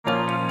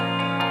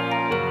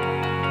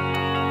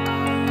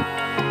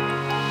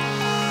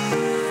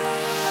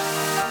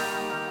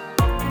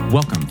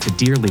Welcome to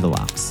Dear Legal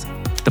Ops,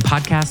 the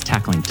podcast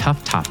tackling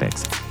tough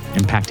topics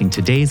impacting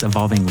today's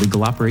evolving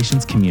legal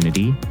operations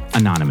community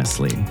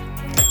anonymously.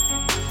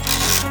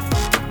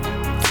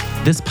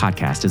 This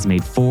podcast is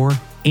made for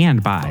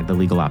and by the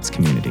legal ops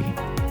community.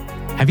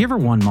 Have you ever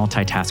won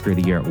Multitasker of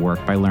the Year at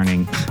work by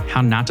learning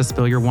how not to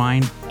spill your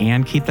wine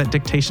and keep that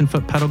dictation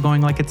foot pedal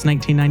going like it's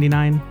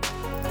 1999?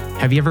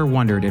 Have you ever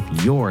wondered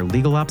if your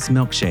legal ops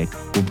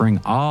milkshake will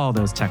bring all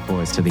those tech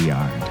boys to the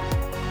yard?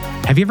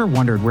 Have you ever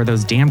wondered where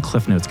those damn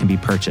Cliff Notes can be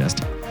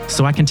purchased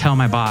so I can tell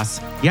my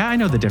boss, yeah, I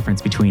know the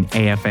difference between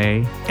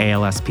AFA,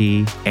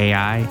 ALSP,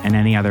 AI, and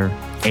any other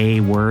A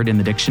word in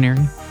the dictionary?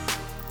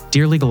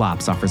 Dear Legal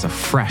Ops offers a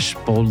fresh,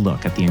 bold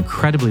look at the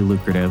incredibly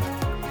lucrative,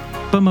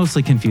 but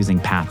mostly confusing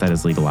path that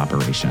is legal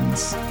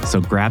operations.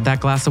 So grab that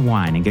glass of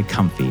wine and get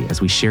comfy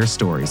as we share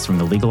stories from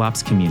the legal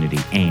ops community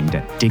aimed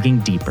at digging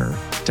deeper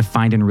to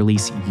find and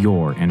release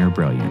your inner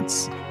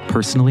brilliance,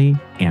 personally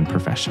and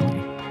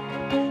professionally.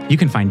 You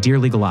can find Dear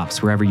Legal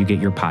Ops wherever you get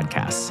your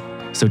podcasts,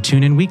 so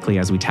tune in weekly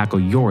as we tackle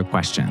your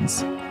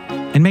questions.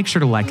 And make sure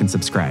to like and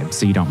subscribe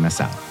so you don't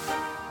miss out.